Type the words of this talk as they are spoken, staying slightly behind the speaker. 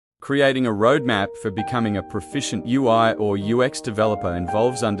Creating a roadmap for becoming a proficient UI or UX developer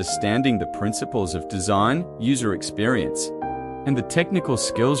involves understanding the principles of design, user experience, and the technical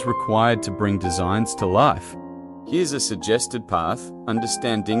skills required to bring designs to life. Here's a suggested path.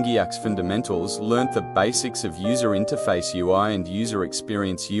 Understand Dingyak's fundamentals, learn the basics of user interface UI and user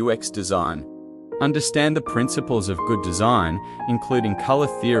experience UX design. Understand the principles of good design, including color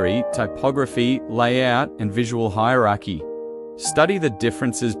theory, typography, layout, and visual hierarchy. Study the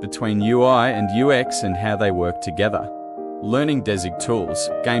differences between UI and UX and how they work together. Learning Desig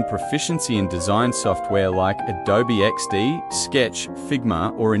tools, gain proficiency in design software like Adobe XD, Sketch,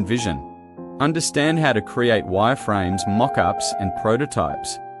 Figma, or InVision. Understand how to create wireframes, mock-ups, and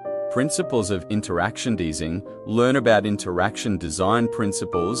prototypes. Principles of interaction design, learn about interaction design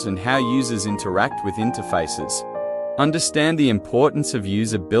principles and how users interact with interfaces. Understand the importance of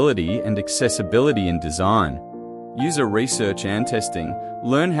usability and accessibility in design. User research and testing,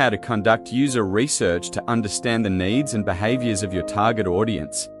 learn how to conduct user research to understand the needs and behaviors of your target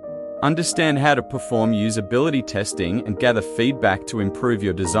audience. Understand how to perform usability testing and gather feedback to improve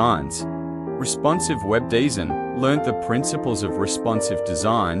your designs. Responsive web design, learn the principles of responsive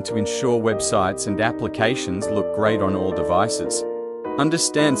design to ensure websites and applications look great on all devices.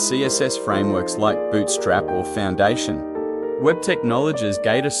 Understand CSS frameworks like Bootstrap or Foundation. Web technologies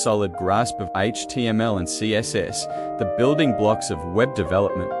gain a solid grasp of HTML and CSS, the building blocks of web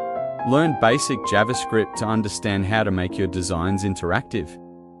development. Learn basic JavaScript to understand how to make your designs interactive.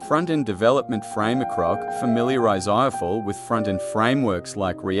 Front-end development framework, familiarize yourself with front-end frameworks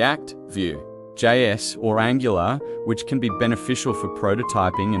like React, Vue.js, or Angular, which can be beneficial for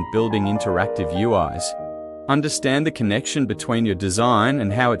prototyping and building interactive UIs. Understand the connection between your design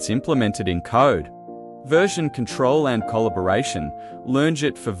and how it's implemented in code. Version control and collaboration, learn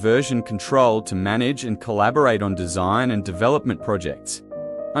JIT for version control to manage and collaborate on design and development projects.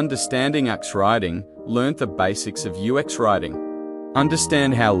 Understanding UX writing, learn the basics of UX writing.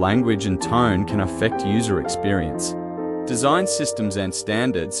 Understand how language and tone can affect user experience. Design systems and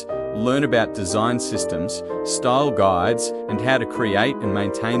standards, learn about design systems, style guides, and how to create and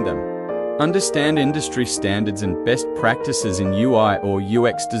maintain them. Understand industry standards and best practices in UI or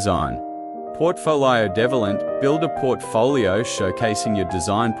UX design. Portfolio development, build a portfolio showcasing your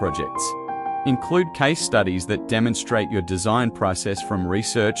design projects. Include case studies that demonstrate your design process from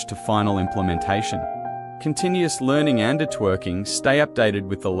research to final implementation. Continuous learning and networking, stay updated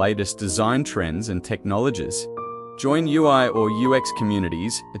with the latest design trends and technologies. Join UI or UX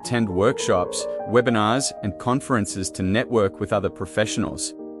communities, attend workshops, webinars, and conferences to network with other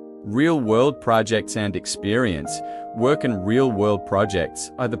professionals. Real-world projects and experience, work in real-world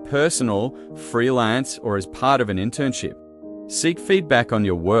projects, either personal, freelance, or as part of an internship. Seek feedback on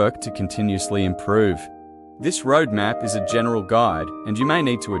your work to continuously improve. This roadmap is a general guide, and you may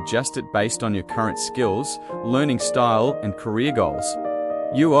need to adjust it based on your current skills, learning style, and career goals.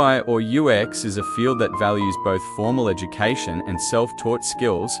 UI or UX is a field that values both formal education and self-taught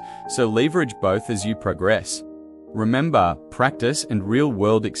skills, so leverage both as you progress. Remember, practice and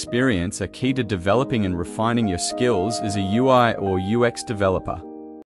real-world experience are key to developing and refining your skills as a UI or UX developer.